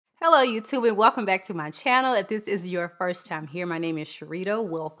Hello YouTube and welcome back to my channel. If this is your first time here, my name is Sharita.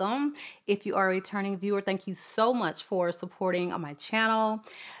 Welcome. If you are a returning viewer, thank you so much for supporting on my channel.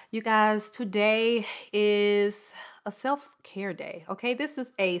 You guys, today is a self-care day, okay? This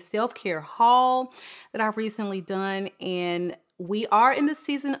is a self-care haul that I've recently done, and we are in the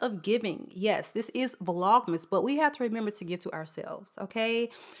season of giving. Yes, this is Vlogmas, but we have to remember to give to ourselves,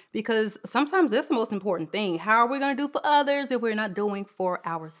 okay? Because sometimes that's the most important thing. How are we going to do for others if we're not doing for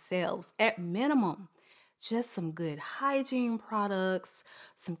ourselves? At minimum, just some good hygiene products,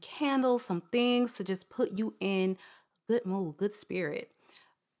 some candles, some things to just put you in good mood, good spirit.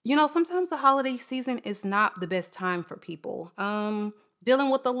 You know, sometimes the holiday season is not the best time for people.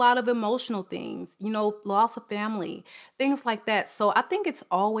 Dealing with a lot of emotional things, you know, loss of family, things like that. So I think it's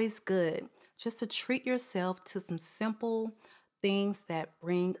always good just to treat yourself to some simple things that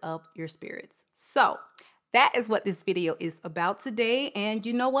bring up your spirits. So that is what this video is about today. And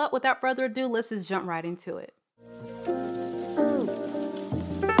you know what? Without further ado, let's just jump right into it.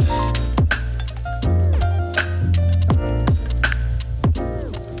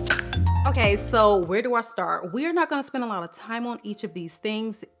 Okay, so where do I start? We're not going to spend a lot of time on each of these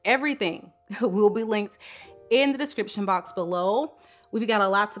things. Everything will be linked in the description box below. We've got a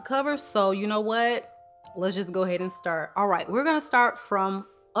lot to cover, so you know what? Let's just go ahead and start. All right, we're going to start from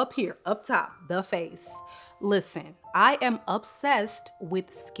up here, up top, the face. Listen, I am obsessed with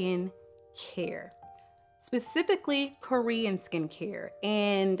skin care, specifically Korean skincare.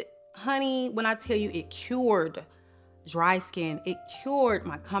 And honey, when I tell you it cured dry skin, it cured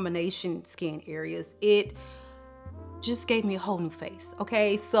my combination skin areas, it just gave me a whole new face.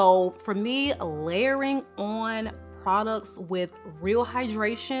 Okay, so for me, layering on products with real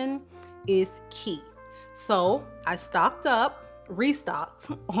hydration is key. So I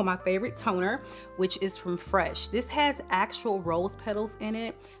restocked on my favorite toner, which is from Fresh. This has actual rose petals in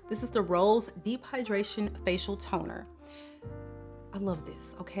it. This is the Rose Deep Hydration Facial Toner. I love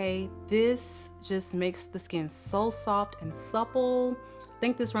this, okay? This just makes the skin so soft and supple. I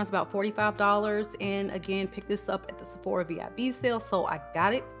think this runs about $45, and again, pick this up at the Sephora VIP sale, so I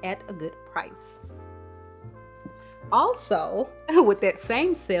got it at a good price. Also, with that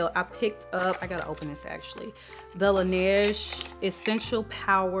same sale, I picked up, I gotta open this actually, the LINEGE Essential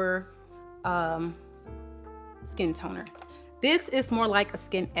Power Skin Toner. This is more like a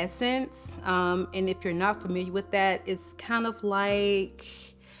skin essence, and if you're not familiar with that, it's kind of like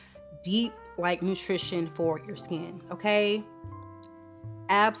deep, like nutrition for your skin, okay?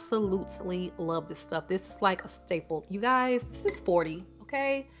 Absolutely love this stuff. This is like a staple. You guys, this is 40,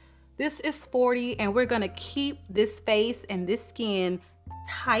 okay? This is 40, and we're gonna keep this face and this skin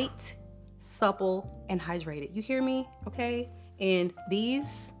tight, supple, and hydrated. You hear me, okay? And these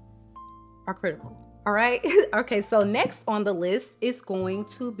are critical. All right. Okay, so next on the list is going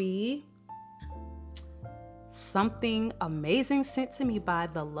to be something amazing sent to me by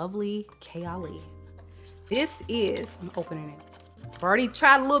the lovely Kayali. This is, I'm opening it. I've already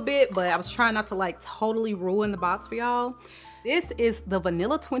tried a little bit, but I was trying not to like totally ruin the box for y'all. This is the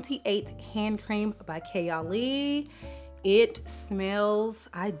Vanilla 28 hand cream by Kayali. It smells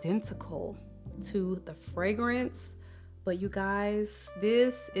identical to the fragrance. But you guys,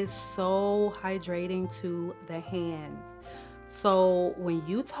 this is so hydrating to the hands. So when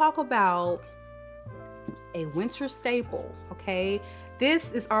you talk about a winter staple, okay,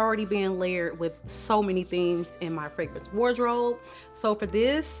 this is already being layered with so many things in my fragrance wardrobe. So for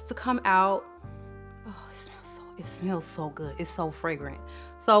this to come out, oh, it smells so good. It's so fragrant.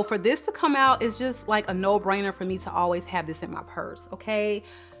 So for this to come out, it's just like a no-brainer for me to always have this in my purse, okay?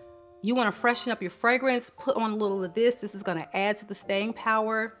 You want to freshen up your fragrance, put on a little of this. This is going to add to the staying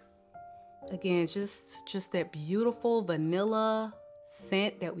power. Again, just that beautiful vanilla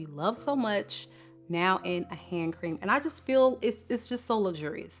scent that we love so much, now in a hand cream. And I just feel it's just so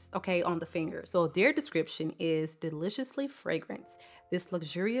luxurious, okay, on the finger. So their description is deliciously fragrant. This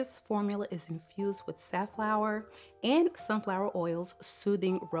luxurious formula is infused with safflower and sunflower oils,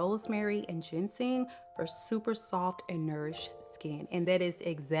 soothing rosemary and ginseng for super soft and nourished skin. And that is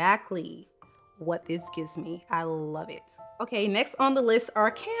exactly what this gives me. I love it. Okay, next on the list are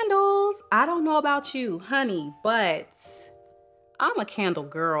candles. I don't know about you, honey, but I'm a candle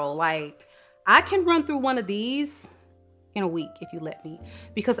girl. Like, I can run through one of these in a week if you let me,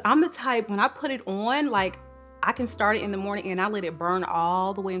 because I'm the type, when I put it on, like, I can start it in the morning and I let it burn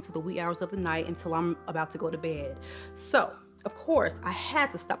all the way into the wee hours of the night until I'm about to go to bed. So, of course, I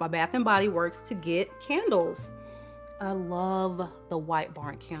had to stop by Bath & Body Works to get candles. I love the White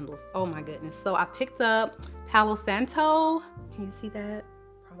Barn candles. Oh my goodness. So I picked up Palo Santo. Can you see that?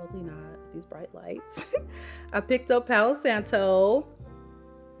 Probably not, these bright lights. I picked up Palo Santo.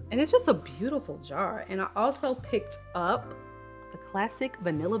 And it's just a beautiful jar. And I also picked up the classic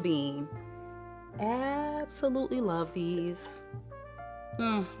vanilla bean. Absolutely love these.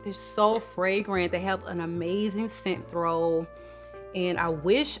 They're so fragrant. They have an amazing scent throw. And I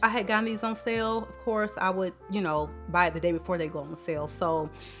wish I had gotten these on sale. Of course, I would, you know, buy it the day before they go on sale. So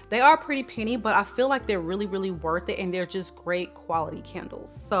they are pretty penny, but I feel like they're really, really worth it. And they're just great quality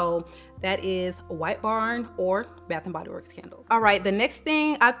candles. So that is White Barn or Bath and Body Works candles. All right, the next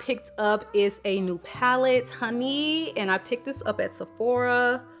thing I picked up is a new palette, honey. And I picked this up at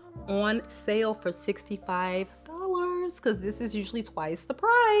Sephora on sale for $65. Because this is usually twice the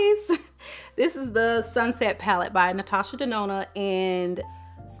price. This is the Sunset palette by NATASHA DENONA, and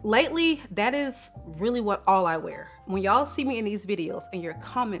lately that is really what all I wear. When y'all see me in these videos and you're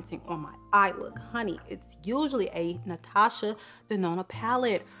commenting on my eye look, honey, it's usually a NATASHA DENONA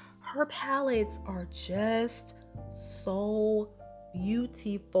palette. Her palettes are just so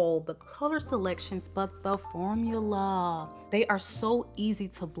beautiful, the color selections, but the formula, they are so easy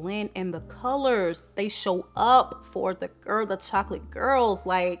to blend, and the colors, they show up for the chocolate girls.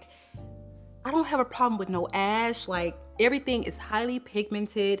 Like, I don't have a problem with no ash. Like, everything is highly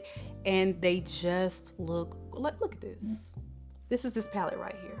pigmented and they just look at this. This is this palette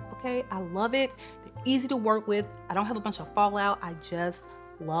right here. Okay, I love it. They're easy to work with. I don't have a bunch of fallout. I just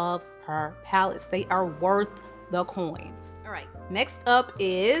love her palettes. They are worth the coins. All right, next up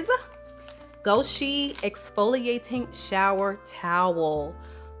is GOSHI exfoliating shower towel.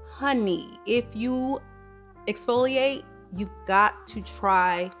 Honey, if you exfoliate, you've got to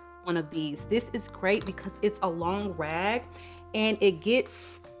try one of these. This is great because it's a long rag and it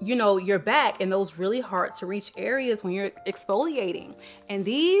gets, you know, your back in those really hard to reach areas when you're exfoliating. And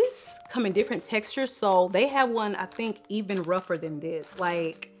these come in different textures, so they have one I think even rougher than this.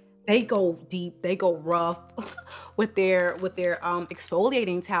 Like, they go deep, they go rough with their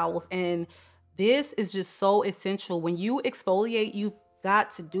exfoliating towels. And this is just so essential. When you exfoliate, you've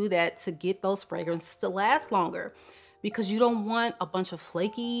got to do that to get those fragrances to last longer, because you don't want a bunch of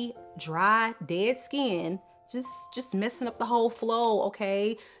flaky, dry, dead skin just messing up the whole flow.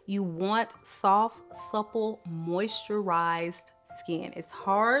 Okay, you want soft, supple, moisturized skin. It's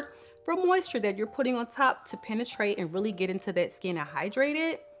hard for moisture that you're putting on top to penetrate and really get into that skin and hydrate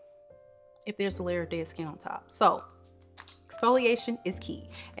it if there's a layer of dead skin on top. So exfoliation is key.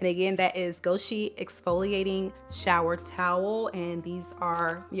 And again, that is GOSHI exfoliating shower towel. And these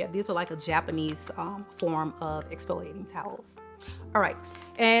are like a Japanese form of exfoliating towels. All right,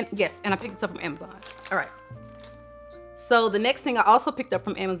 and yes, and I picked this up from Amazon. All right, so the next thing I also picked up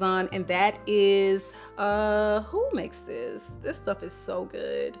from Amazon, and that is who makes this? This stuff is so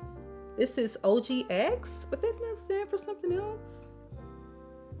good. This is OGX, but that doesn't stand for something else.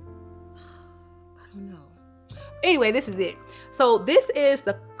 I don't know. Anyway, this is it. So this is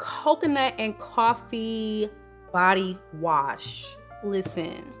the coconut and coffee body wash.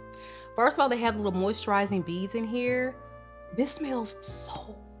 Listen, first of all, they have little moisturizing beads in here. This smells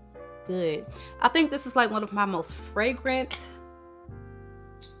so good. I think this is like one of my most fragrant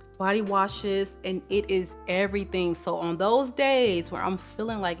body washes, and it is everything. So on those days where I'm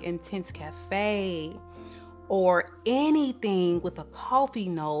feeling like intense cafe or anything with a coffee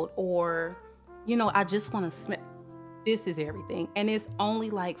note, or, you know, I just want to smell, this is everything. And it's only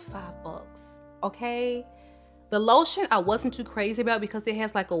like $5, okay? The lotion I wasn't too crazy about because it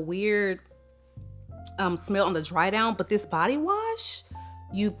has like a weird smell on the dry down, but this body wash,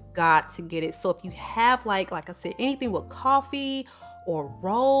 you've got to get it. So if you have like I said, anything with coffee or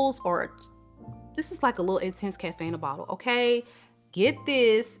rolls, or this is like a little intense cafe in a bottle, okay? Get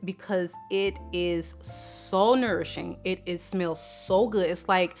this because it is so nourishing. It smells so good. It's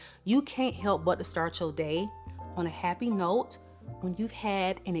like you can't help but to start your day on a happy note when you've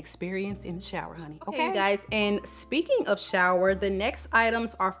had an experience in the shower, honey. Okay, you guys, and speaking of shower, the next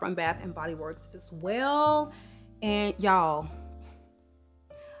items are from Bath and Body Works as well. And y'all,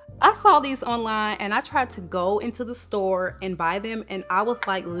 I saw these online and I tried to go into the store and buy them, and I was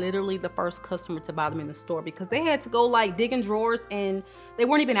like literally the first customer to buy them in the store because they had to go like dig in drawers and they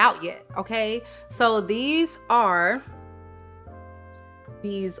weren't even out yet. Okay, so these are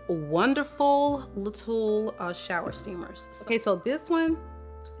these wonderful little shower steamers. Okay, so this one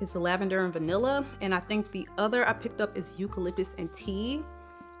is lavender and vanilla, and I think the other I picked up is eucalyptus and tea,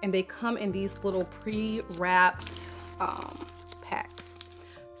 and they come in these little pre-wrapped packs.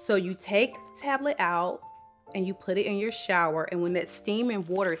 So you take the tablet out and you put it in your shower, and when that steam and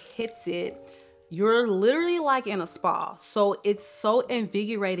water hits it, you're literally like in a spa. So it's so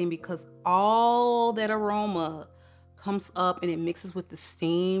invigorating because all that aroma comes up and it mixes with the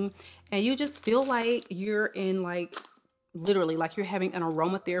steam, and you just feel like you're in like literally like you're having an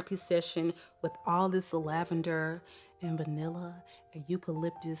aromatherapy session with all this lavender and vanilla and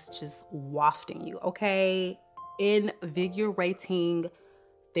eucalyptus just wafting you, okay? Invigorating,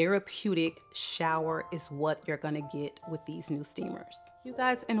 therapeutic shower is what you're gonna get with these new steamers, you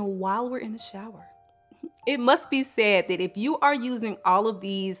guys. And while we're in the shower, it must be said that if you are using all of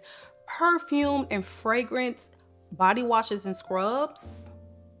these perfume and fragrance body washes and scrubs,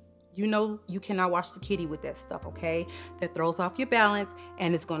 you know you cannot wash the kitty with that stuff, okay? That throws off your balance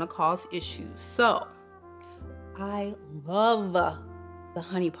and it's gonna cause issues. So I love the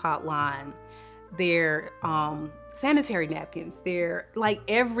Honey Pot line. Their sanitary napkins, their like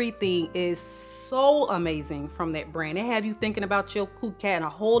everything is so amazing from that brand. They have you thinking about your cool cat in a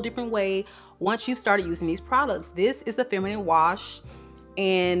whole different way once you started using these products. This is a feminine wash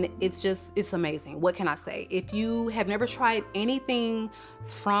and it's amazing. What can I say? If you have never tried anything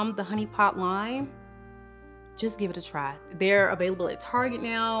from the Honey Pot line, just give it a try. They're available at Target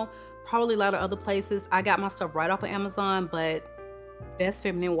now, probably a lot of other places. I got my stuff right off of Amazon, but best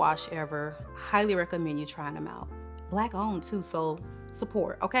feminine wash ever. Highly recommend you trying them out. Black owned too, so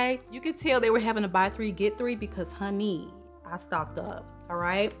support, okay? You can tell they were having a buy 3 get 3 because honey, I stocked up. All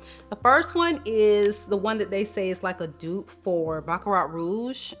right, the first one is the one that they say is like a dupe for Baccarat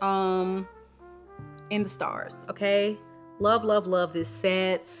Rouge in the Stars. Okay, love this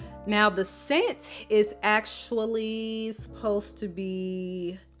set. Now the scent is actually supposed to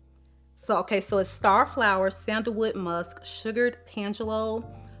be so it's star flower, sandalwood musk, sugared tangelo,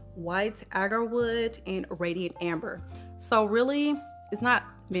 white agarwood, and radiant amber. So really it's not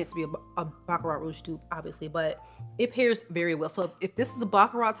meant to be a Baccarat Rouge dupe, obviously, but it pairs very well. So if this is a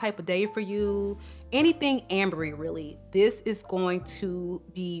Baccarat type of day for you, anything ambery really, this is going to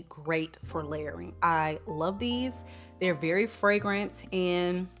be great for layering. I love these. They're very fragrant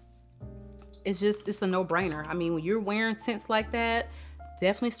and it's a no-brainer. I mean, when you're wearing scents like that,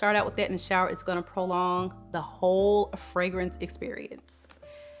 definitely start out with that in the shower. It's gonna prolong the whole fragrance experience.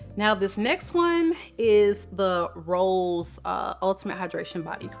 Now this next one is the Rose Ultimate Hydration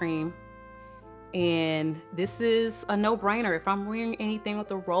Body Cream. And this is a no-brainer. If I'm wearing anything with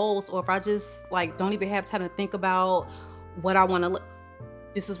the Rose, or if I just like don't even have time to think about what I want to look,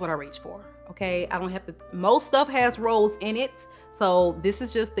 this is what I reach for, okay? I don't have to, most stuff has Rose in it. So this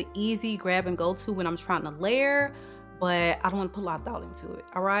is just the easy grab and go to when I'm trying to layer, but I don't want to put a lot of thought into it,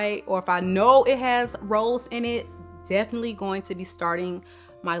 all right? Or if I know it has Rose in it, definitely going to be starting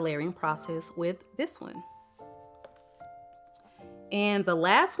my layering process with this one. And the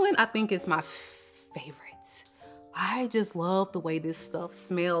last one I think is my favorite. I just love the way this stuff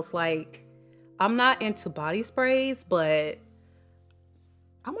smells. Like, I'm not into body sprays, but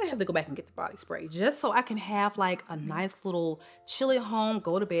I might have to go back and get the body spray just so I can have like a nice little chill at home,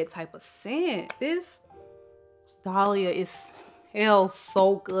 go to bed type of scent. This DHALIA smells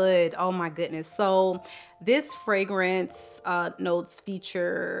so good. Oh my goodness. So this fragrance notes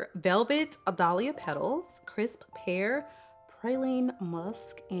feature velvet dahlia petals, crisp pear, praline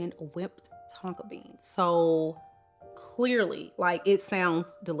musk, and whipped tonka beans. So clearly, like, it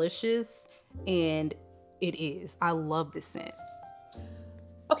sounds delicious, and it is. I love this scent.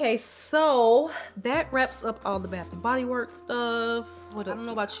 Okay, so that wraps up all the Bath and Body Works stuff. What else? I don't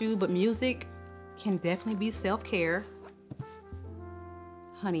know about you, but music can definitely be self-care.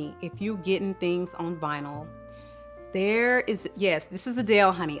 Honey, if you're getting things on vinyl, there is, yes, this is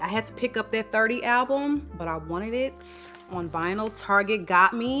Adele, honey. I had to pick up that 30 album, but I wanted it on vinyl. Target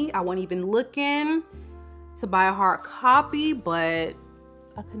got me. I wasn't even looking to buy a hard copy, but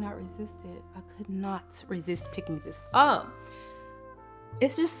I could not resist it. I could not resist picking this up.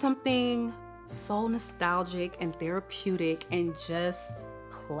 It's just something so nostalgic and therapeutic and just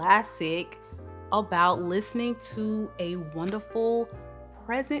classic about listening to a wonderful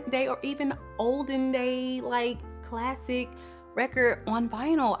present day or even olden day like classic record on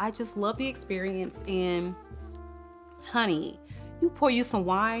vinyl. I just love the experience. And honey, you pour you some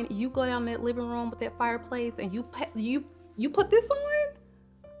wine, you go down that living room with that fireplace and you put this on.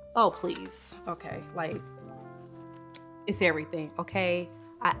 Oh please. Okay, like, it's everything. Okay,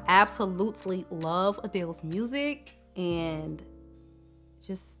 I absolutely love Adele's music and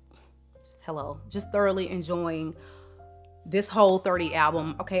just thoroughly enjoying this whole 30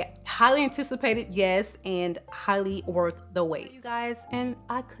 album. Okay, highly anticipated, yes, and highly worth the wait, you guys. And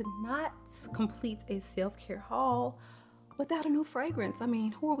I could not complete a self-care haul without a new fragrance. I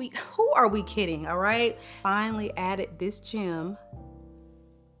mean, who are we kidding? All right, finally added this gem,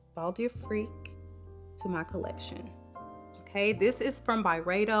 Baldur Freak, to my collection. Okay, this is from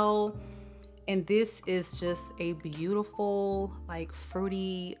Byredo, and this is just a beautiful, like,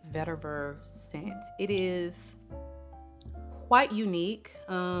 fruity vetiver scent. It is quite unique.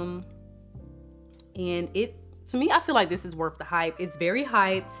 And to me, I feel like this is worth the hype. It's very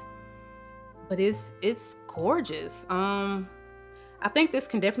hyped, but it's gorgeous. I think this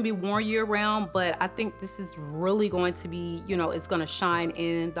can definitely be worn year round, but I think this is really going to be, you know, it's going to shine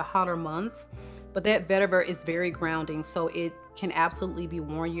in the hotter months. But that vetiver is very grounding, so it can absolutely be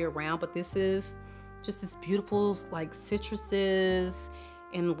worn year round. But this is just this beautiful, like, citruses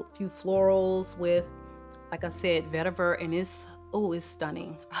and a few florals with, like I said, vetiver, and it's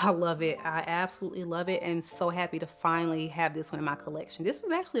stunning. I love it. I absolutely love it, and so happy to finally have this one in my collection. This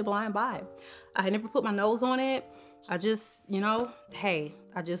was actually a blind buy. I had never put my nose on it. I just, you know, hey,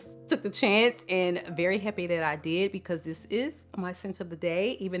 I just took the chance, and very happy that I did, because this is my scent of the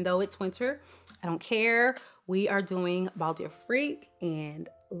day. Even though it's winter, I don't care. We are doing Baldur Freak, and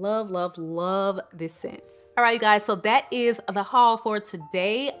love, love, love this scent. All right, you guys, so that is the haul for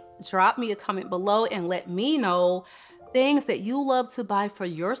today. Drop me a comment below and let me know things that you love to buy for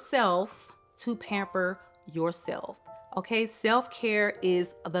yourself to pamper yourself. Okay, self-care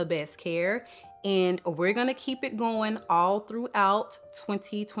is the best care, and we're gonna keep it going all throughout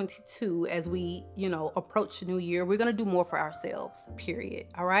 2022 as we, you know, approach the new year. We're gonna do more for ourselves, period.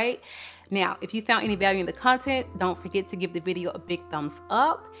 All right, now if you found any value in the content, don't forget to give the video a big thumbs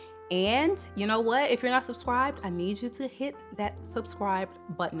up. And you know what, if you're not subscribed, I need you to hit that subscribe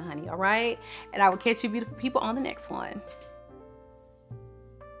button, honey. All right, and I will catch you beautiful people on the next one.